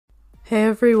Hey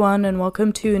everyone, and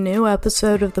welcome to a new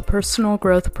episode of the Personal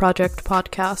Growth Project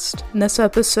podcast. In this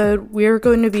episode, we are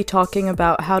going to be talking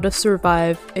about how to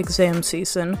survive exam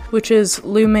season, which is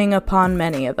looming upon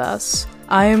many of us.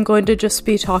 I am going to just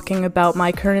be talking about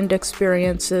my current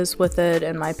experiences with it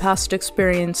and my past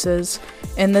experiences,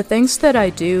 and the things that I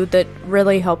do that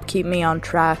really help keep me on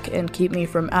track and keep me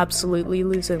from absolutely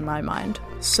losing my mind.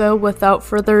 So without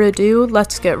further ado,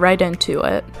 let's get right into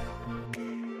it.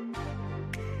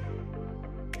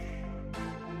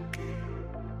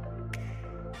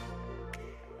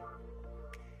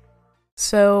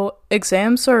 So,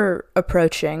 exams are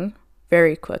approaching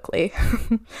very quickly,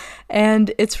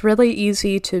 and it's really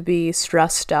easy to be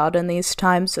stressed out in these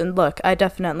times, and look, I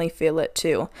definitely feel it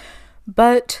too.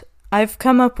 But I've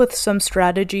come up with some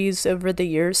strategies over the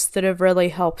years that have really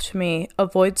helped me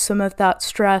avoid some of that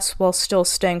stress while still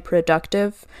staying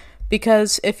productive,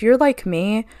 because if you're like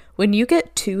me, when you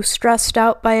get too stressed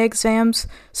out by exams,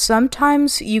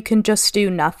 sometimes you can just do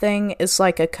nothing is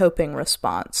like a coping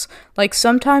response. Like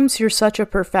sometimes you're such a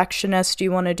perfectionist,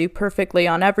 you want to do perfectly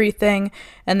on everything,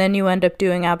 and then you end up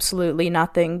doing absolutely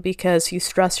nothing because you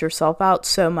stress yourself out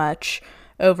so much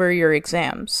over your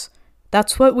exams.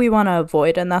 That's what we want to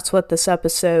avoid, and that's what this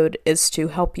episode is to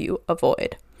help you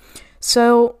avoid.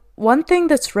 So, one thing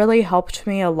that's really helped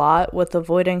me a lot with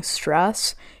avoiding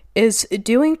stress is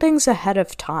doing things ahead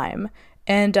of time.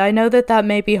 And I know that that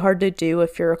may be hard to do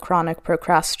if you're a chronic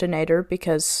procrastinator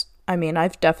because,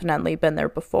 I've definitely been there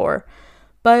before.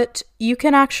 But you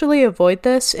can actually avoid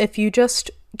this if you just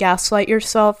gaslight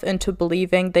yourself into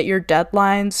believing that your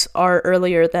deadlines are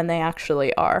earlier than they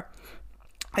actually are.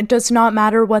 It does not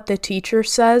matter what the teacher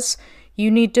says. You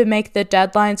need to make the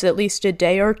deadlines at least a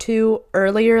day or two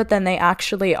earlier than they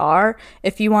actually are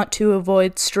if you want to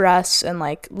avoid stress and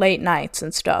late nights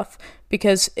and stuff,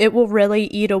 because it will really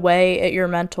eat away at your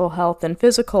mental health and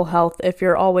physical health if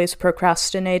you're always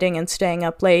procrastinating and staying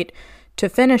up late to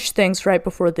finish things right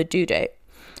before the due date.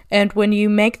 And when you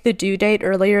make the due date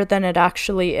earlier than it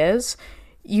actually is,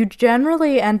 you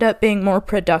generally end up being more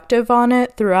productive on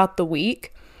it throughout the week.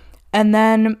 And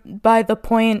then by the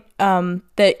point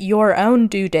that your own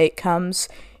due date comes,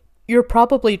 you're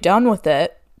probably done with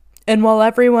it. And while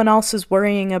everyone else is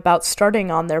worrying about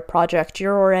starting on their project,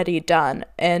 you're already done.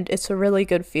 And it's a really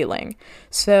good feeling.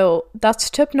 So that's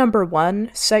tip number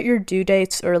 1. Set your due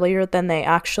dates earlier than they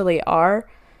actually are.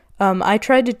 I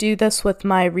tried to do this with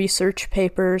my research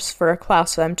papers for a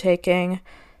class I'm taking.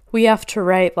 We have to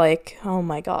write oh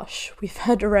my gosh, we've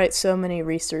had to write so many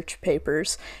research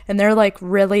papers, and they're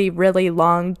really, really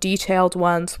long, detailed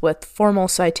ones with formal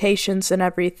citations and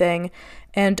everything,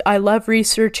 and I love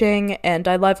researching, and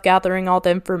I love gathering all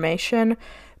the information,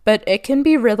 but it can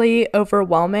be really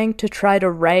overwhelming to try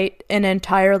to write an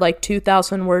entire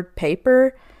 2,000 word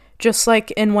paper just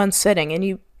in one sitting,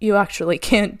 and you actually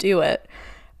can't do it.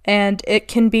 And it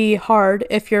can be hard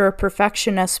if you're a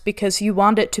perfectionist because you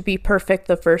want it to be perfect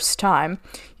the first time.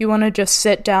 You want to just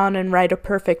sit down and write a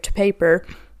perfect paper.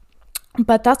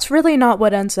 But that's really not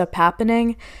what ends up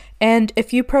happening. And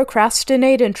if you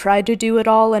procrastinate and try to do it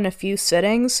all in a few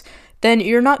sittings, then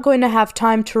you're not going to have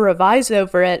time to revise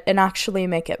over it and actually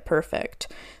make it perfect.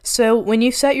 So when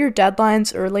you set your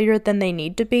deadlines earlier than they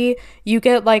need to be, you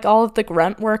get all of the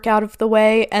grunt work out of the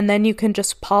way, and then you can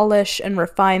just polish and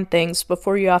refine things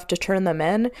before you have to turn them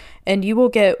in, and you will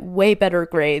get way better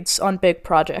grades on big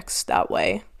projects that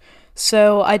way.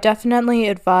 So I definitely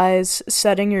advise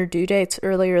setting your due dates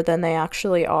earlier than they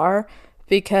actually are,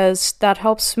 because that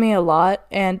helps me a lot,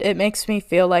 and it makes me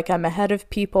feel like I'm ahead of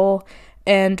people.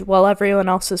 And while everyone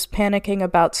else is panicking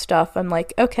about stuff, I'm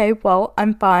okay, well,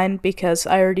 I'm fine because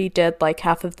I already did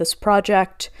half of this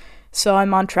project, so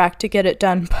I'm on track to get it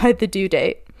done by the due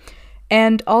date.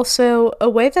 And also, a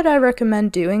way that I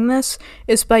recommend doing this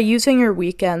is by using your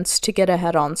weekends to get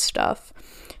ahead on stuff.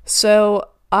 So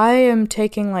I am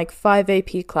taking 5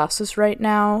 AP classes right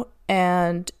now,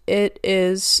 and it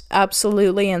is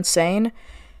absolutely insane.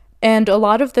 And a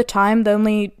lot of the time, the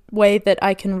only way that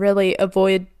I can really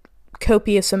avoid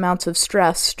copious amounts of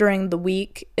stress during the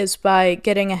week is by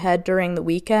getting ahead during the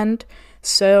weekend.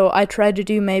 So I try to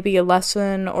do maybe a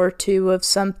lesson or two of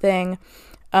something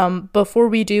before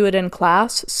we do it in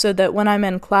class, so that when I'm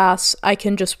in class, I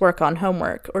can just work on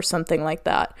homework or something like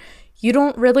that. You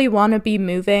don't really want to be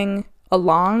moving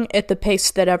along at the pace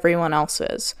that everyone else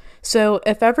is. So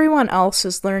if everyone else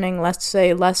is learning, let's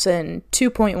say, lesson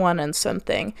 2.1 and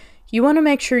something, you want to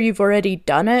make sure you've already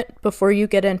done it before you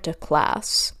get into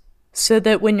class, so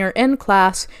that when you're in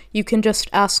class, you can just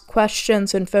ask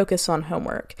questions and focus on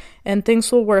homework. And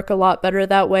things will work a lot better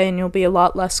that way, and you'll be a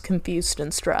lot less confused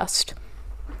and stressed.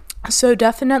 So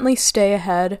definitely stay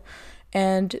ahead.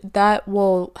 and that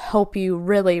will help you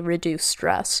really reduce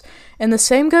stress. And the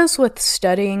same goes with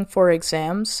studying for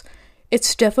exams.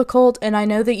 It's difficult, and I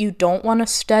know that you don't want to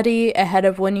study ahead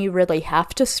of when you really have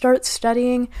to start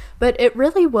studying, but it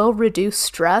really will reduce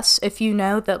stress if you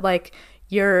know that, like,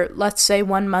 you're, let's say,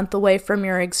 1 month away from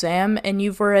your exam and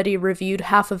you've already reviewed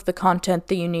half of the content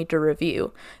that you need to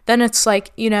review. Then it's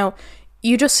like,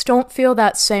 you just don't feel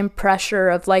that same pressure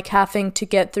of like having to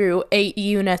get through 8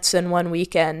 units in one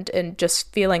weekend and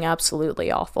just feeling absolutely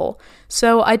awful.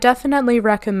 So I definitely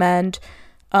recommend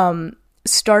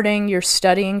starting your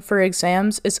studying for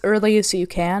exams as early as you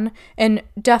can, and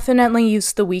definitely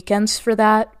use the weekends for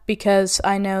that, because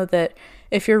I know that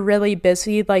if you're really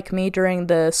busy like me during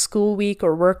the school week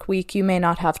or work week, you may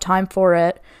not have time for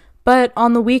it. But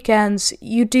on the weekends,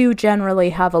 you do generally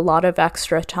have a lot of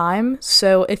extra time,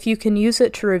 so if you can use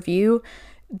it to review,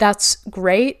 that's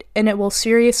great, and it will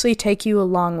seriously take you a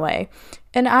long way.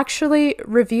 And actually,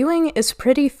 reviewing is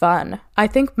pretty fun. I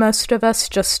think most of us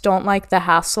just don't like the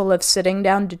hassle of sitting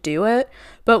down to do it,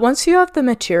 but once you have the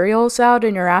materials out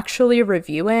and you're actually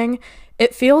reviewing,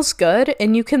 it feels good,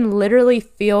 and you can literally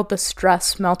feel the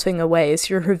stress melting away as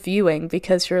you're reviewing,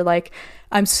 because you're like,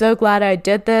 I'm so glad I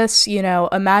did this.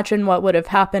 Imagine what would have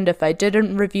happened if I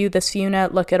didn't review this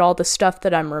unit. Look at all the stuff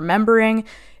that I'm remembering.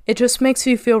 It just makes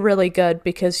you feel really good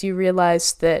because you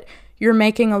realize that you're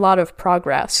making a lot of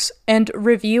progress. And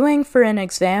reviewing for an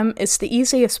exam is the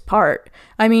easiest part.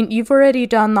 I mean, you've already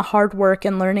done the hard work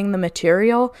in learning the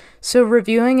material, so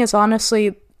reviewing is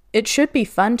honestly, it should be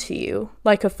fun to you,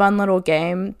 like a fun little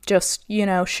game, just,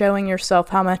 showing yourself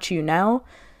how much you know.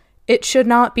 It should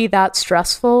not be that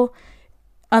stressful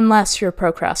unless you're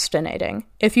procrastinating.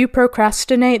 If you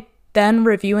procrastinate, then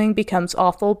reviewing becomes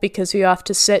awful because you have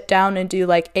to sit down and do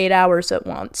like 8 hours at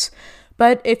once.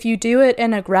 But if you do it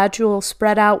in a gradual,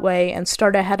 spread out way and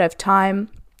start ahead of time,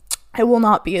 it will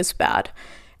not be as bad.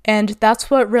 And that's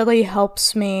what really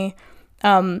helps me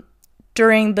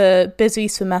during the busy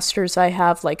semesters I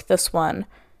have, like this one.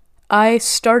 I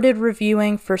started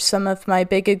reviewing for some of my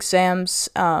big exams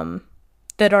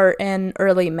that are in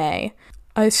early May.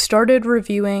 I started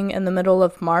reviewing in the middle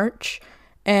of March,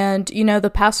 and,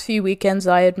 the past few weekends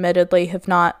I admittedly have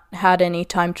not had any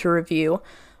time to review,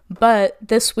 but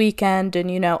this weekend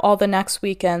and, all the next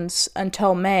weekends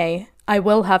until May, I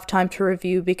will have time to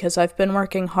review because I've been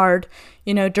working hard,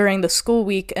 during the school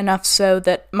week, enough so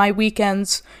that my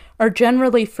weekends are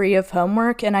generally free of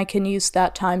homework and I can use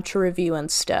that time to review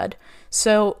instead.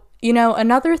 So,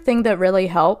 another thing that really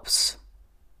helps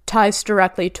ties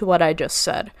directly to what I just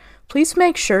said. Please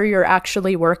make sure you're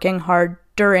actually working hard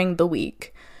during the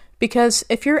week. Because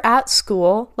if you're at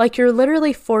school, like you're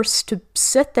literally forced to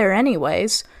sit there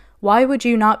anyways, why would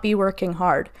you not be working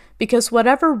hard? Because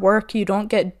whatever work you don't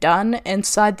get done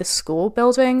inside the school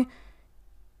building,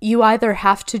 you either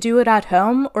have to do it at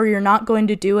home or you're not going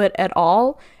to do it at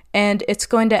all, and it's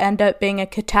going to end up being a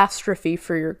catastrophe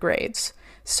for your grades.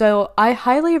 So I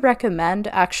highly recommend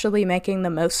actually making the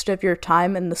most of your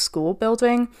time in the school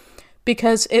building,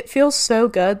 because it feels so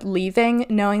good leaving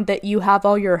knowing that you have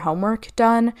all your homework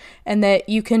done and that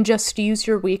you can just use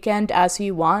your weekend as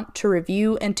you want to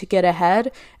review and to get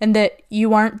ahead, and that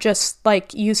you aren't just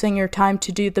like using your time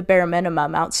to do the bare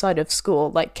minimum outside of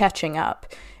school, like catching up.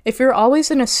 If you're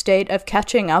always in a state of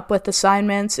catching up with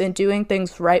assignments and doing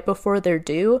things right before they're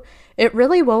due, it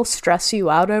really will stress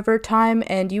you out over time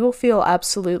and you will feel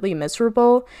absolutely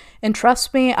miserable. And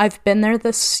trust me, I've been there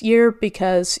this year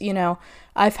because,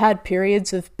 I've had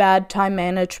periods of bad time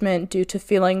management due to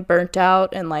feeling burnt out,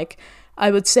 and like I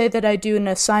would say that I'd do an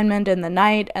assignment in the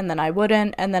night and then I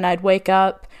wouldn't, and then I'd wake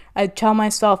up, I'd tell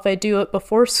myself I'd do it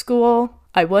before school,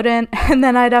 I wouldn't, and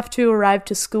then I'd have to arrive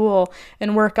to school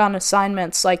and work on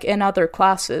assignments like in other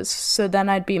classes, so then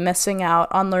I'd be missing out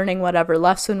on learning whatever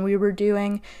lesson we were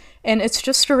doing, and it's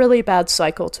just a really bad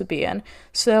cycle to be in.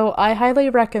 So I highly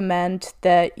recommend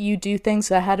that you do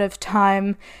things ahead of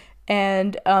time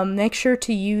and make sure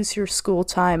to use your school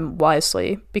time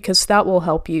wisely, because that will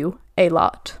help you a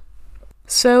lot.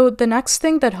 So the next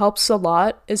thing that helps a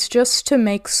lot is just to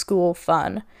make school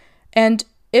fun. And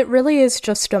it really is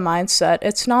just a mindset.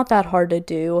 It's not that hard to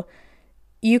do.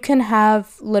 You can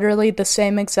have literally the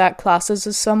same exact classes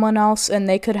as someone else, and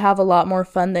they could have a lot more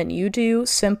fun than you do,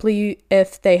 simply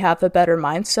if they have a better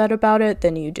mindset about it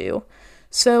than you do.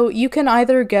 So you can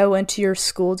either go into your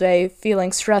school day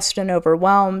feeling stressed and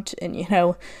overwhelmed and,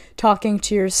 talking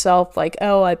to yourself like,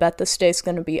 oh, I bet this day's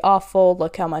going to be awful.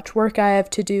 Look how much work I have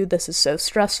to do. This is so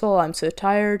stressful. I'm so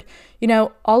tired.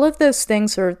 All of those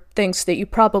things are things that you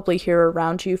probably hear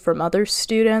around you from other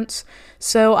students.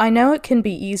 So I know it can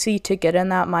be easy to get in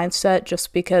that mindset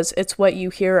just because it's what you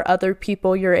hear other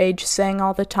people your age saying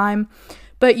all the time.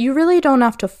 But you really don't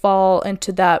have to fall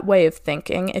into that way of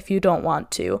thinking if you don't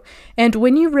want to. And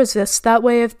when you resist that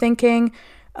way of thinking,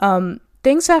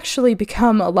 things actually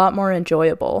become a lot more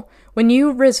enjoyable. When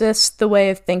you resist the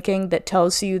way of thinking that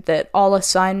tells you that all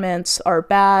assignments are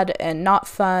bad and not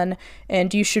fun,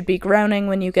 and you should be groaning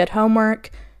when you get homework,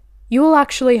 you will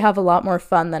actually have a lot more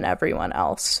fun than everyone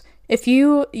else. If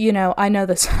you, I know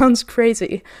this sounds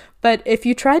crazy, but if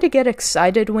you try to get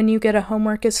excited when you get a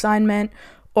homework assignment,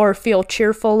 or feel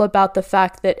cheerful about the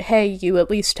fact that, hey, you at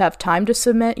least have time to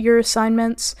submit your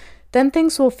assignments, then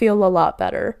things will feel a lot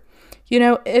better.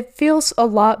 It feels a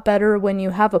lot better when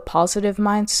you have a positive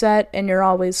mindset and you're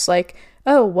always like,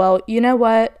 oh, well, you know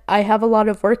what? I have a lot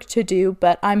of work to do,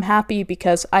 but I'm happy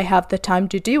because I have the time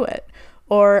to do it.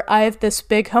 Or I have this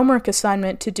big homework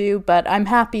assignment to do, but I'm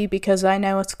happy because I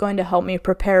know it's going to help me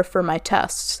prepare for my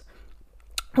tests.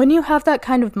 When you have that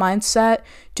kind of mindset,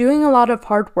 doing a lot of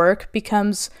hard work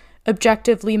becomes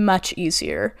objectively much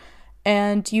easier,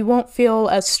 and you won't feel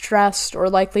as stressed or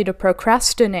likely to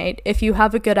procrastinate if you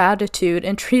have a good attitude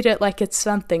and treat it like it's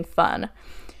something fun.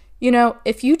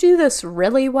 If you do this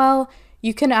really well,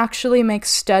 you can actually make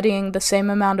studying the same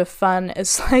amount of fun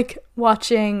as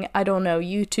watching,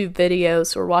 YouTube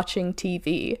videos or watching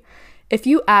TV. If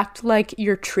you act like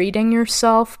you're treating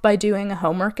yourself by doing a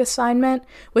homework assignment,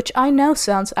 which I know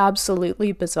sounds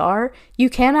absolutely bizarre, you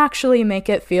can actually make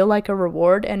it feel like a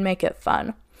reward and make it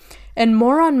fun. And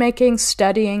more on making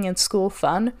studying in school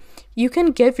fun, you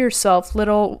can give yourself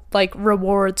little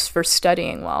rewards for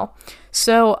studying well.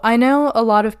 So I know a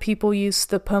lot of people use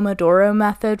the Pomodoro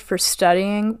method for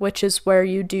studying, which is where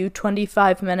you do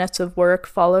 25 minutes of work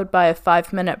followed by a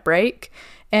 5-minute break.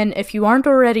 And if you aren't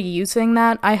already using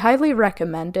that, I highly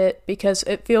recommend it because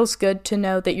it feels good to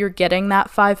know that you're getting that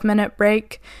 5-minute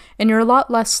break, and you're a lot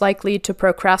less likely to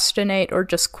procrastinate or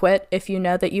just quit if you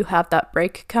know that you have that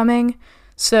break coming.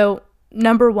 So,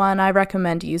 number 1, I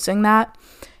recommend using that.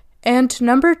 And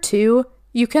number 2,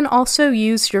 you can also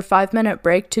use your 5-minute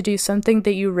break to do something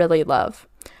that you really love.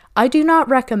 I do not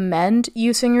recommend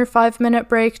using your 5-minute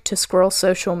break to scroll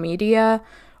social media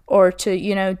or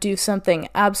to, do something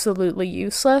absolutely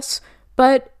useless.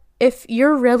 But if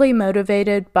you're really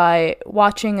motivated by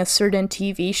watching a certain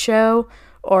TV show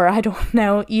or,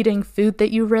 eating food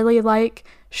that you really like,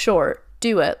 sure,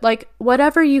 do it.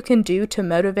 Whatever you can do to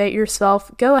motivate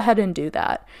yourself, go ahead and do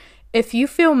that. If you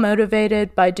feel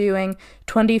motivated by doing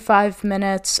 25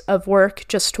 minutes of work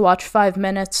just to watch 5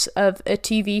 minutes of a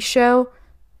TV show,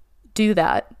 do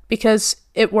that because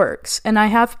it works. And I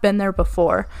have been there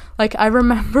before. I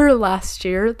remember last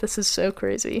year, this is so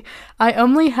crazy. I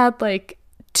only had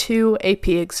 2 AP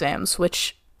exams,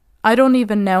 which I don't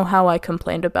even know how I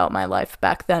complained about my life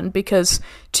back then because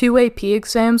 2 AP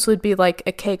exams would be like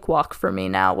a cakewalk for me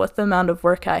now with the amount of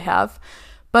work I have.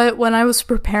 But when I was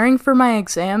preparing for my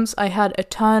exams, I had a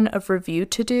ton of review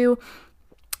to do.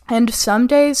 And some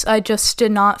days I just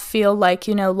did not feel like,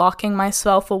 locking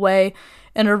myself away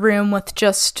in a room with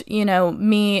just,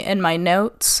 me and my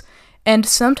notes. And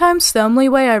sometimes the only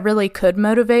way I really could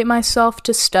motivate myself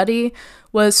to study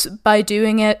was by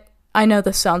doing it, I know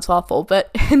this sounds awful,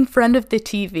 but in front of the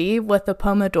TV with a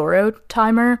Pomodoro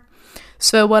timer.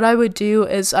 So what I would do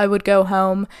is I would go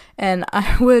home and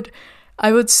I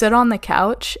would sit on the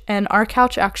couch, and our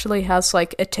couch actually has a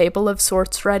table of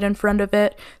sorts right in front of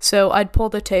it. So I'd pull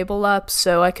the table up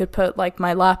so I could put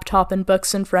my laptop and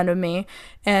books in front of me,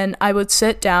 and I would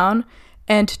sit down.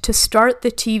 And to start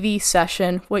the TV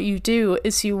session, what you do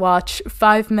is you watch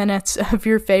 5 minutes of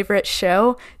your favorite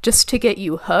show just to get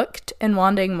you hooked and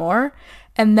wanting more.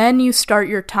 And then you start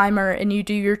your timer and you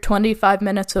do your 25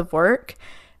 minutes of work.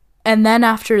 And then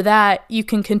after that, you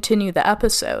can continue the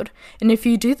episode. And if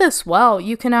you do this well,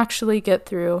 you can actually get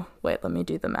through, let me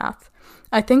do the math.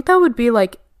 I think that would be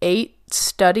 8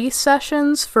 study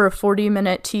sessions for a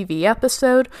 40-minute TV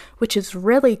episode, which is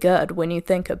really good when you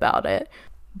think about it.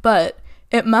 But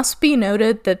it must be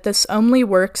noted that this only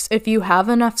works if you have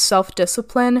enough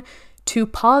self-discipline to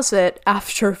pause it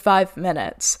after 5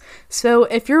 minutes. So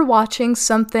if you're watching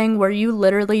something where you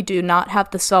literally do not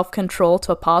have the self-control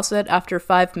to pause it after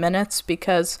 5 minutes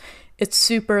because it's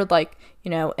super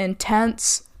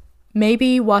intense,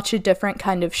 maybe watch a different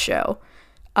kind of show.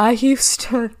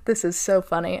 This is so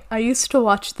funny. I used to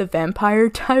watch The Vampire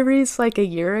Diaries like a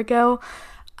year ago.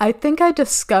 I think I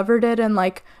discovered it in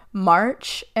like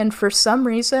March, and for some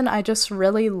reason I just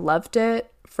really loved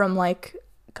it from like,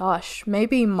 gosh,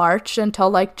 maybe March until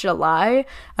like July.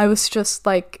 I was just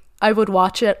like, I would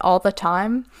watch it all the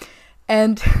time.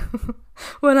 And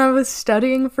when I was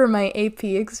studying for my AP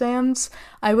exams,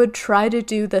 I would try to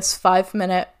do this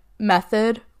 5-minute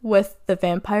method with The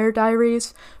Vampire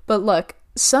Diaries. But look,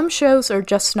 some shows are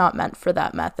just not meant for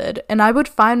that method, and I would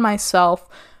find myself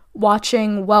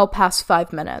watching well past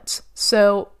 5 minutes.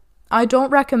 So I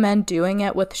don't recommend doing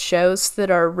it with shows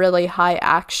that are really high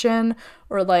action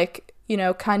or like,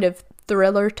 kind of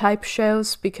thriller type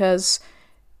shows because,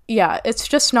 yeah, it's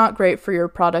just not great for your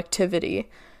productivity.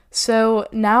 So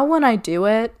now when I do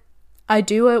it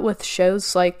with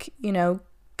shows like,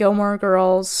 Gilmore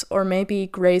Girls or maybe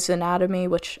Grey's Anatomy,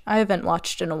 which I haven't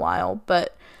watched in a while,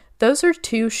 but those are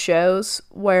two shows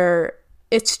where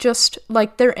it's just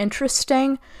like they're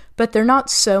interesting, but they're not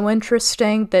so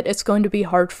interesting that it's going to be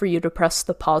hard for you to press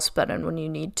the pause button when you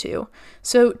need to.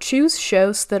 So choose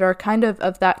shows that are kind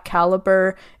of that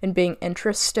caliber and being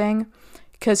interesting,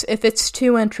 because if it's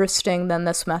too interesting, then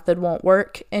this method won't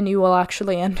work, and you will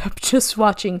actually end up just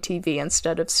watching TV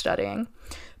instead of studying.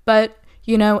 But,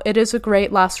 it is a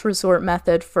great last resort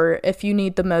method for if you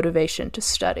need the motivation to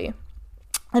study.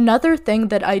 Another thing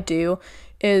that I do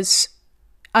is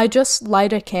I just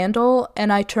light a candle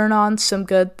and I turn on some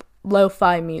good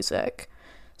lo-fi music.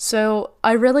 So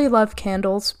I really love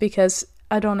candles because,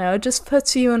 I don't know, it just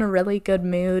puts you in a really good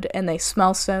mood and they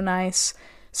smell so nice.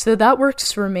 So that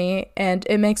works for me, and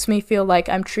it makes me feel like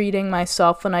I'm treating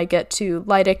myself when I get to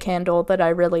light a candle that I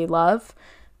really love,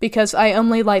 because I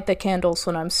only light the candles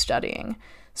when I'm studying.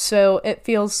 So it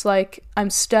feels like I'm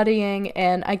studying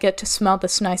and I get to smell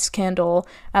this nice candle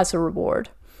as a reward.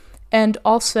 And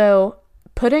also,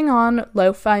 putting on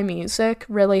lo-fi music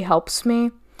really helps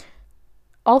me.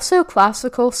 Also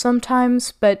classical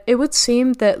sometimes, but it would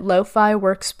seem that lo-fi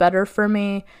works better for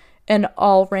me in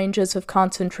all ranges of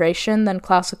concentration than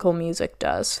classical music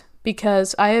does,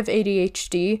 because I have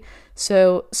ADHD,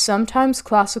 so sometimes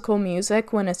classical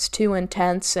music, when it's too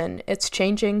intense and it's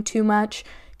changing too much,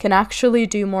 can actually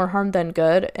do more harm than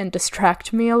good and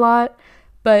distract me a lot.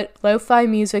 But lo-fi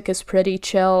music is pretty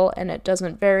chill and it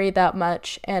doesn't vary that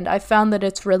much, and I found that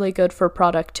it's really good for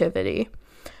productivity.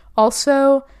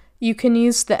 Also, you can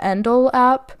use the Endel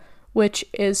app, which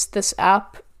is this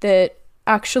app that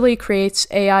actually creates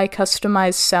AI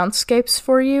customized soundscapes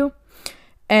for you,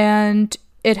 and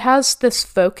it has this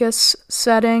focus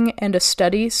setting and a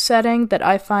study setting that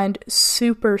I find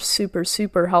super, super,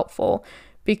 super helpful,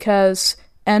 because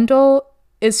Endel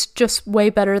is just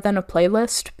way better than a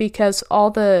playlist because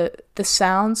all the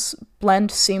sounds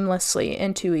blend seamlessly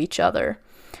into each other.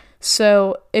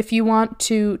 So if you want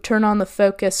to turn on the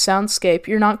focus soundscape,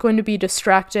 you're not going to be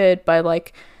distracted by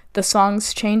like the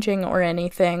songs changing or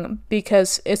anything,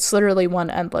 because it's literally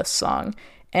one endless song,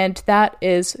 and that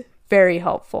is very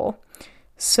helpful.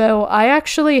 So I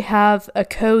actually have a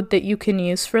code that you can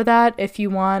use for that if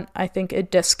you want, I think, a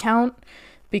discount,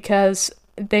 because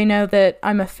they know that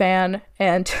I'm a fan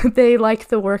and they like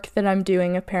the work that I'm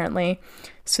doing apparently.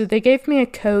 So they gave me a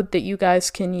code that you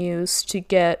guys can use to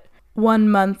get 1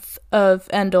 month of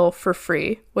Endel for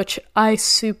free, which I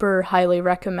super highly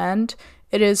recommend.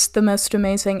 It is the most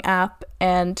amazing app,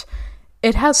 and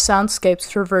it has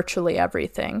soundscapes for virtually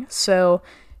everything. So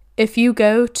if you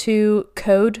go to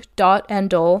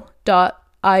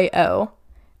code.endel.io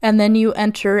and then you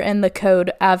enter in the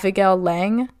code Avigail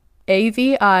Lang,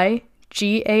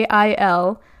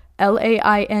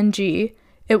 AVIGAILLAING,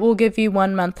 it will give you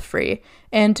 1 month free.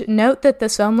 And note that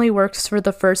this only works for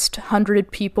the first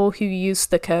 100 people who use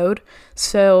the code.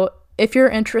 So if you're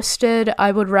interested,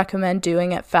 I would recommend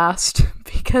doing it fast,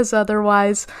 because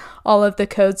otherwise all of the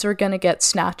codes are going to get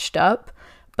snatched up.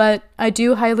 But I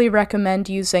do highly recommend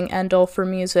using Endel for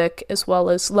music as well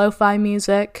as lo-fi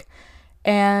music.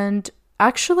 And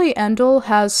actually, Endel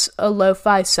has a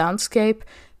lo-fi soundscape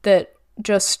that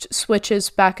just switches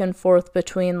back and forth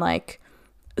between like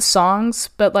songs,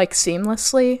 but like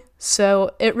seamlessly.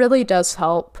 So it really does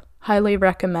help. Highly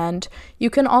recommend.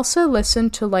 You can also listen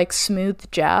to like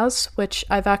smooth jazz, which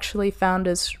I've actually found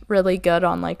is really good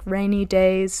on like rainy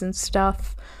days and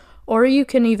stuff. Or you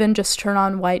can even just turn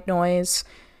on white noise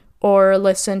or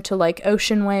listen to like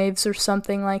ocean waves or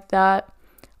something like that.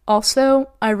 Also,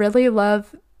 I really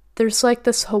love, there's like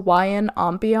this Hawaiian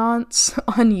ambiance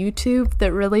on YouTube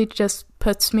that really just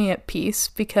puts me at peace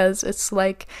because it's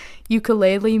like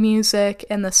ukulele music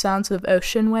and the sounds of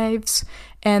ocean waves.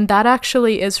 And that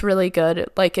actually is really good,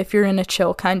 like if you're in a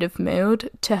chill kind of mood,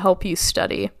 to help you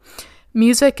study.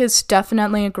 Music is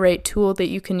definitely a great tool that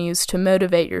you can use to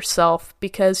motivate yourself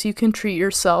because you can treat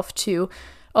yourself to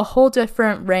a whole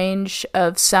different range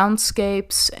of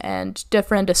soundscapes and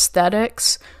different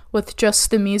aesthetics with just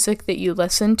the music that you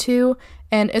listen to,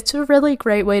 and it's a really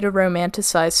great way to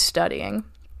romanticize studying.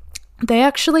 They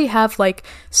actually have like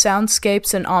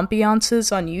soundscapes and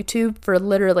ambiances on YouTube for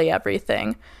literally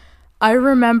everything. I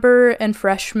remember in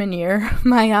freshman year,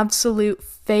 my absolute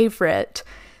favorite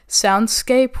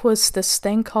soundscape was this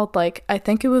thing called I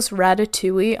think it was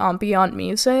Ratatouille ambient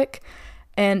music,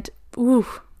 and ooh,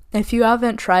 if you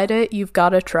haven't tried it, you've got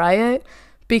to try it,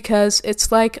 because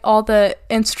it's like all the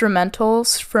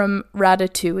instrumentals from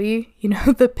Ratatouille,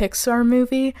 the Pixar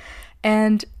movie,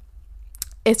 and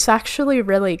it's actually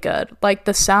really good. Like,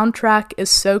 the soundtrack is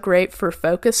so great for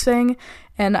focusing,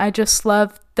 and I just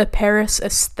love the Paris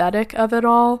aesthetic of it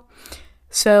all.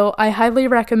 So I highly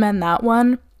recommend that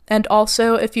one. And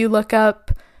also, if you look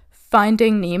up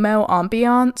Finding Nemo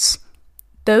ambiance,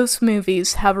 those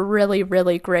movies have really,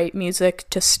 really great music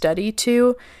to study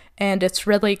to, and it's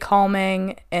really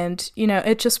calming, and,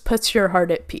 it just puts your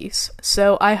heart at peace.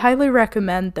 So I highly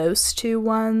recommend those two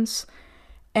ones.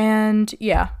 And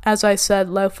yeah, as I said,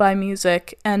 lo-fi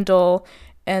music, Endel,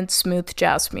 and smooth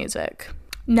jazz music.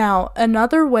 Now,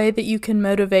 another way that you can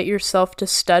motivate yourself to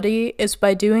study is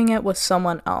by doing it with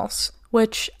someone else,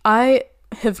 which I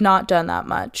have not done that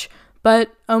much.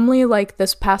 But only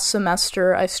this past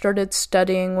semester, I started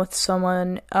studying with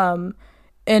someone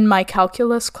in my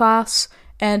calculus class,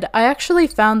 and I actually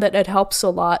found that it helps a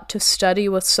lot to study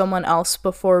with someone else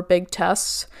before big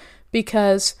tests,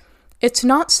 because it's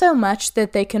not so much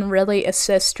that they can really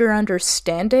assist your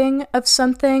understanding of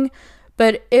something,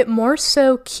 but it more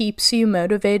so keeps you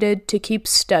motivated to keep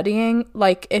studying.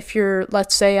 Like, if you're,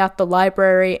 let's say, at the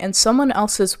library and someone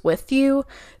else is with you,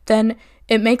 then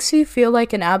it makes you feel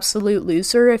like an absolute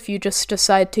loser if you just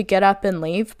decide to get up and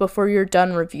leave before you're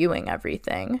done reviewing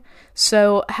everything.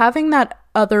 So having that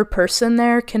other person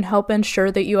there can help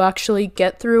ensure that you actually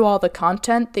get through all the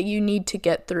content that you need to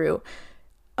get through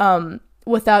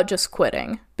without just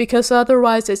quitting. Because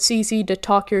otherwise it's easy to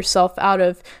talk yourself out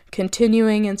of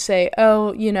continuing and say,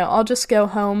 oh, I'll just go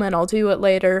home and I'll do it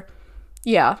later.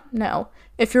 Yeah, no.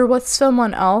 If you're with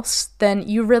someone else, then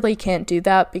you really can't do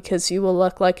that, because you will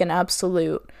look like an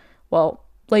absolute,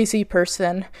 lazy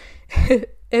person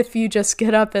if you just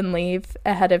get up and leave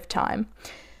ahead of time.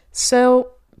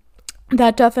 So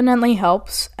that definitely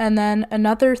helps. And then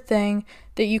another thing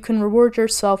that you can reward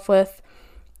yourself with,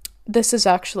 this is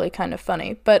actually kind of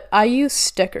funny, but I use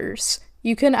stickers.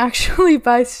 You can actually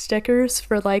buy stickers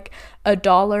for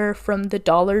 $1 from the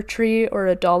Dollar Tree or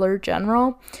a Dollar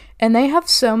General, and they have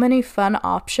so many fun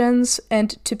options,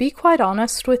 and to be quite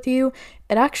honest with you,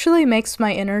 it actually makes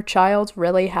my inner child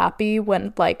really happy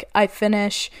when I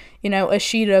finish, a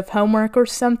sheet of homework or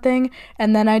something,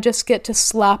 and then I just get to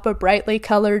slap a brightly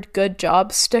colored good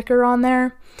job sticker on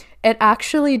there. It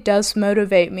actually does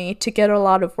motivate me to get a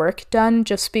lot of work done,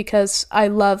 just because I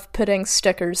love putting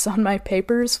stickers on my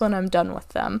papers when I'm done with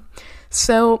them.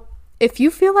 So if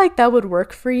you feel like that would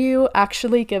work for you,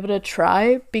 actually give it a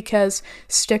try, because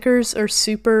stickers are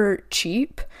super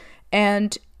cheap,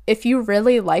 and if you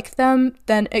really like them,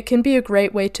 then it can be a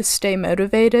great way to stay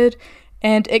motivated,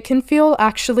 and it can feel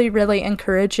actually really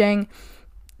encouraging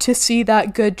to see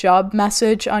that good job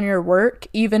message on your work,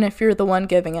 even if you're the one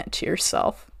giving it to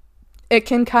yourself. It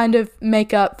can kind of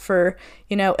make up for,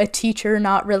 a teacher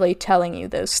not really telling you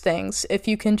those things, if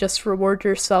you can just reward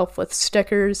yourself with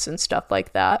stickers and stuff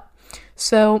like that.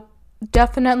 So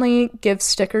definitely give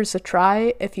stickers a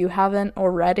try if you haven't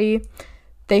already.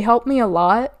 They help me a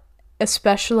lot,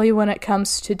 especially when it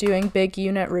comes to doing big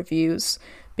unit reviews,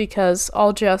 because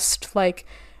I'll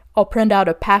print out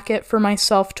a packet for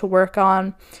myself to work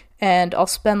on, and I'll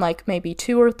spend maybe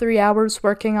 2 or 3 hours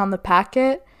working on the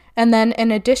packet. And then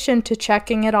in addition to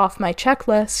checking it off my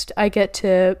checklist, I get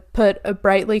to put a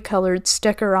brightly colored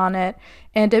sticker on it,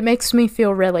 and it makes me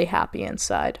feel really happy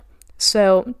inside.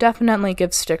 So definitely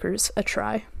give stickers a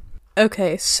try.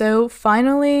 Okay, so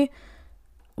finally,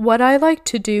 what I like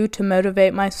to do to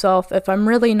motivate myself if I'm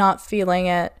really not feeling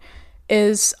it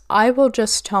is I will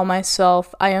just tell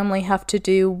myself I only have to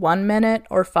do 1 minute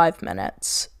or 5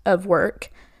 minutes of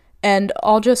work. And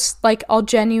I'll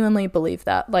genuinely believe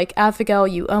that. Abigail,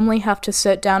 you only have to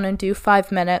sit down and do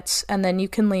 5 minutes, and then you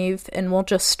can leave, and we'll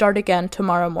just start again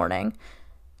tomorrow morning.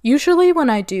 Usually when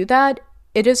I do that,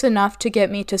 it is enough to get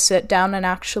me to sit down and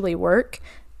actually work,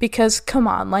 because come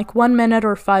on, like 1 minute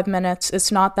or 5 minutes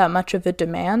is not that much of a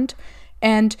demand,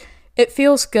 and it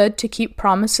feels good to keep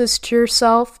promises to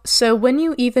yourself. So when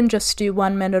you even just do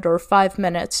 1 minute or 5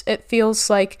 minutes, it feels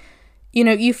like,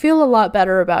 you feel a lot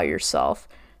better about yourself.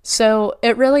 So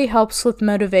it really helps with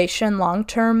motivation long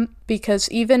term, because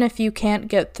even if you can't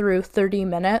get through 30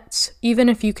 minutes, even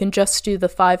if you can just do the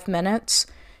 5 minutes,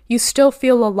 you still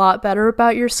feel a lot better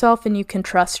about yourself and you can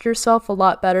trust yourself a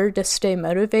lot better to stay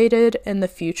motivated in the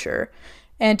future.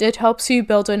 And it helps you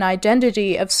build an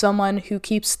identity of someone who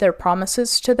keeps their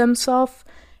promises to themselves.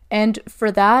 And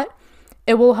for that,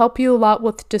 it will help you a lot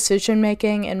with decision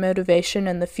making and motivation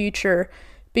in the future,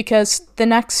 because the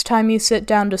next time you sit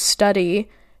down to study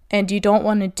and you don't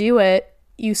want to do it,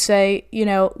 you say,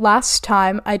 last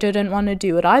time I didn't want to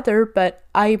do it either, but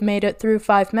I made it through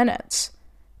 5 minutes.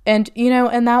 And,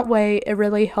 in that way, it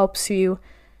really helps you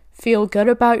feel good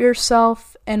about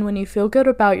yourself. And when you feel good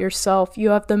about yourself,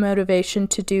 you have the motivation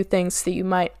to do things that you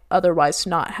might otherwise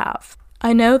not have.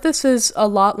 I know this is a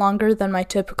lot longer than my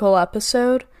typical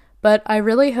episode, but I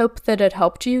really hope that it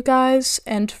helped you guys.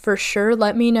 And for sure,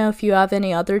 let me know if you have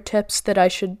any other tips that I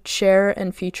should share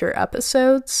in future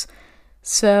episodes.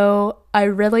 So I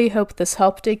really hope this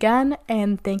helped again,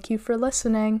 and thank you for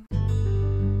listening.